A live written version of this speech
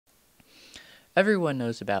Everyone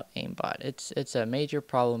knows about aimbot. It's a major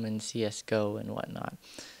problem in CSGO and whatnot.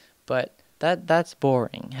 But that's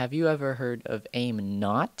boring. Have you ever heard of aim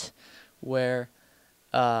not, where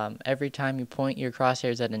every time you point your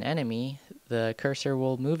crosshairs at an enemy, the cursor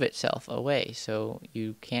will move itself away, so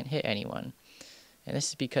you can't hit anyone. And this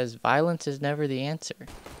is because violence is never the answer.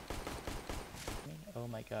 Oh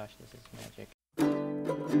my gosh, this is magic.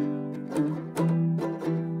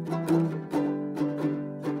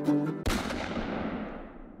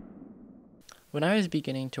 When I was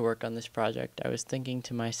beginning to work on this project, I was thinking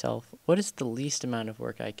to myself, what is the least amount of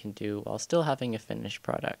work I can do while still having a finished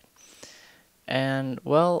product? And,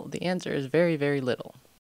 well, the answer is very, very little.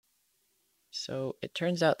 So it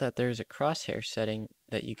turns out that there's a crosshair setting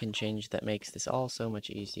that you can change that makes this all so much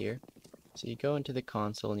easier. So you go into the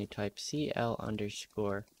console and you type CL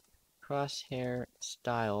underscore crosshair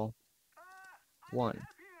style 1.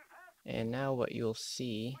 And now what you'll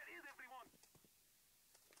see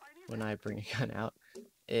when I bring a gun out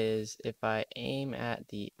is if I aim at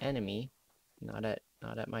the enemy, not at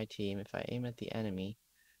my team, if I aim at the enemy,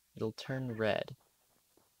 it'll turn red.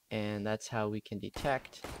 And that's how we can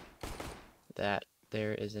detect that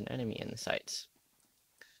there is an enemy in the sights.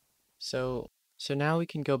 So now we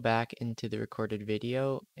can go back into the recorded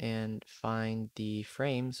video and find the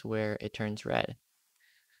frames where it turns red.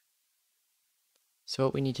 So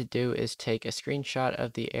what we need to do is take a screenshot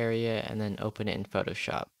of the area and then open it in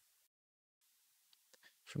Photoshop.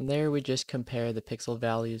 From there, we just compare the pixel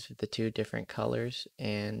values of the two different colors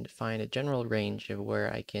and find a general range of where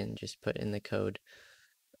I can just put in the code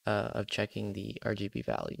of checking the RGB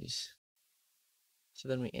values. So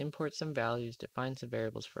then we import some values, define some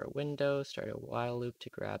variables for a window, start a while loop to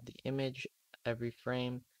grab the image every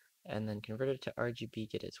frame, and then convert it to RGB,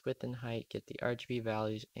 get its width and height, get the RGB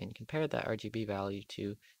values, and compare that RGB value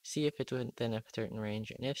to see if it's within a certain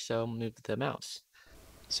range, and if so, move the mouse.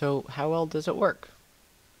 So how well does it work?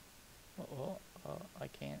 I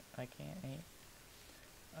can't aim.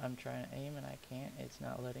 I'm trying to aim and I can't. It's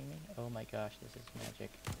not letting me. Oh my gosh, this is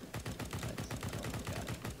magic. Oh my god.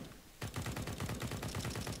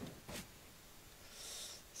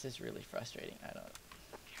 This is really frustrating.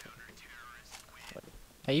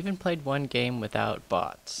 I even played one game without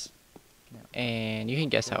bots. And you can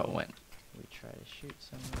guess how it went. We try to shoot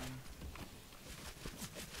someone.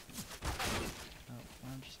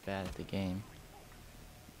 Oh, I'm just bad at the game.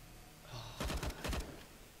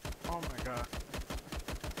 Oh my god.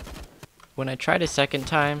 When I tried a second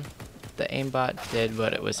time, the aimbot did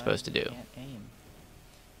what it was supposed to do. Can't aim.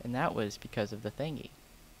 And that was because of the thingy.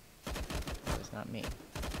 That was not me.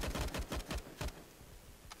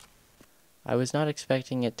 I was not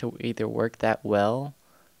expecting it to either work that well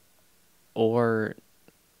or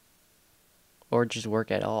just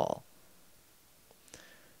work at all.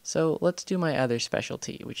 So let's do my other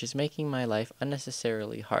specialty, which is making my life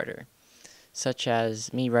unnecessarily harder, such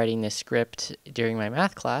as me writing this script during my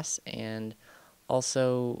math class and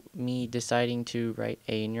also me deciding to write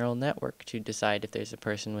a neural network to decide if there's a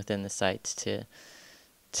person within the sights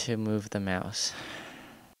to move the mouse.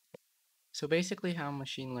 So basically how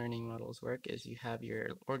machine learning models work is you have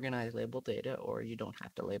your organized label data, or you don't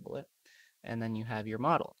have to label it, and then you have your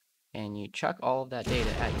model, and you chuck all of that data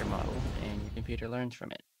at your model, and your computer learns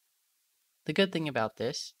from it. The good thing about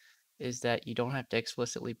this is that you don't have to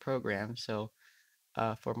explicitly program, so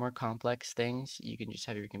for more complex things, you can just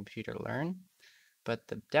have your computer learn. But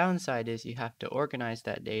the downside is you have to organize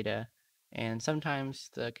that data, and sometimes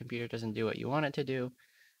the computer doesn't do what you want it to do,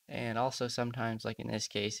 and also sometimes, like in this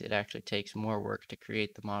case, it actually takes more work to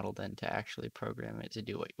create the model than to actually program it to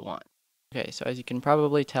do what you want. Okay, so as you can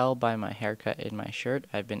probably tell by my haircut and my shirt,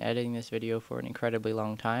 I've been editing this video for an incredibly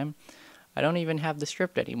long time. I don't even have the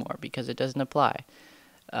script anymore because it doesn't apply.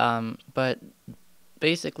 But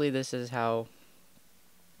basically this is how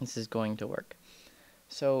this is going to work.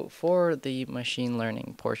 So for the machine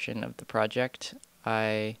learning portion of the project,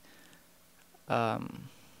 there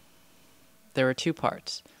are two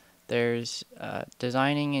parts. There's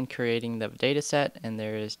designing and creating the dataset, and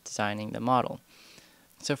there is designing the model.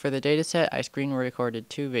 So for the dataset, I screen recorded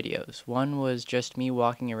two videos. One was just me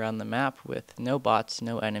walking around the map with no bots,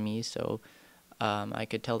 no enemies, so I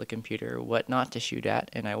could tell the computer what not to shoot at,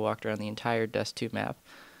 and I walked around the entire Dust 2 map.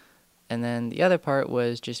 And then the other part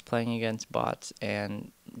was just playing against bots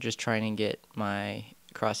and just trying to get my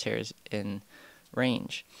crosshairs in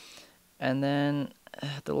range. And then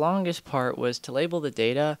the longest part was to label the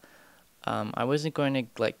data. I wasn't going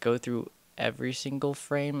to go through every single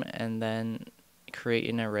frame and then create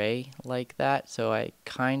an array like that, so I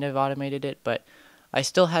kind of automated it, but I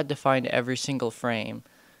still had to find every single frame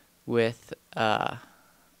with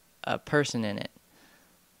a person in it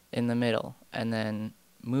in the middle, and then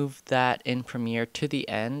move that in Premiere to the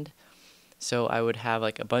end. So I would have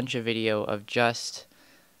like a bunch of video of just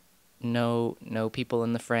no people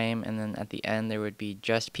in the frame, and then at the end there would be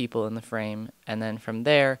just people in the frame, and then from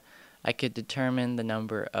there I could determine the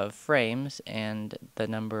number of frames and the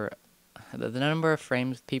number of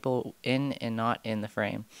frames people in and not in the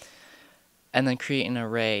frame, and then create an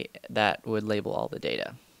array that would label all the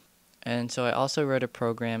data. And so I also wrote a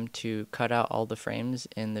program to cut out all the frames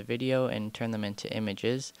in the video and turn them into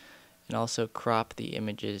images, and also crop the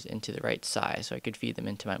images into the right size so I could feed them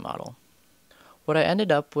into my model. What I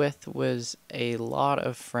ended up with was a lot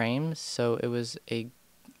of frames, so it was a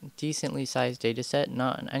decently sized data set,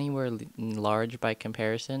 not anywhere large by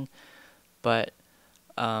comparison, but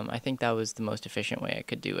I think that was the most efficient way I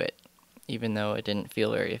could do it, even though it didn't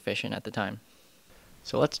feel very efficient at the time.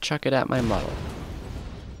 So let's chuck it at my model.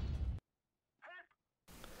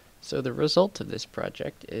 So the result of this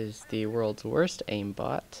project is the world's worst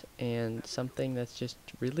aimbot, and something that's just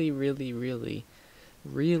really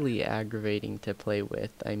aggravating to play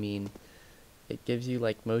with. I mean, it gives you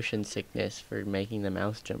like motion sickness for making the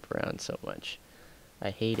mouse jump around so much.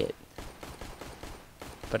 I hate it.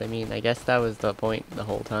 But I mean, I guess that was the point the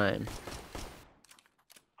whole time.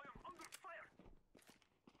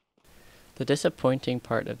 The disappointing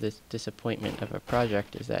part of this disappointment of a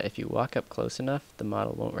project is that if you walk up close enough, the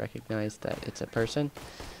model won't recognize that it's a person,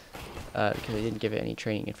 because I didn't give it any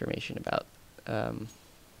training information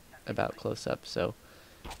about close-up. So,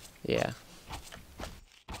 yeah.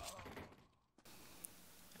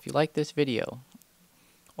 If you like this video,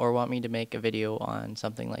 or want me to make a video on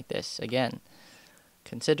something like this, again,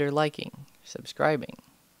 consider liking, subscribing,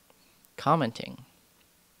 commenting,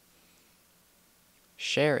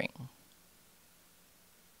 sharing,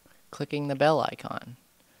 clicking the bell icon,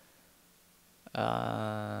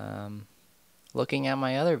 looking at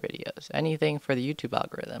my other videos, anything for the YouTube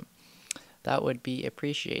algorithm. That would be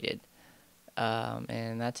appreciated.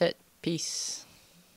 And that's it. Peace.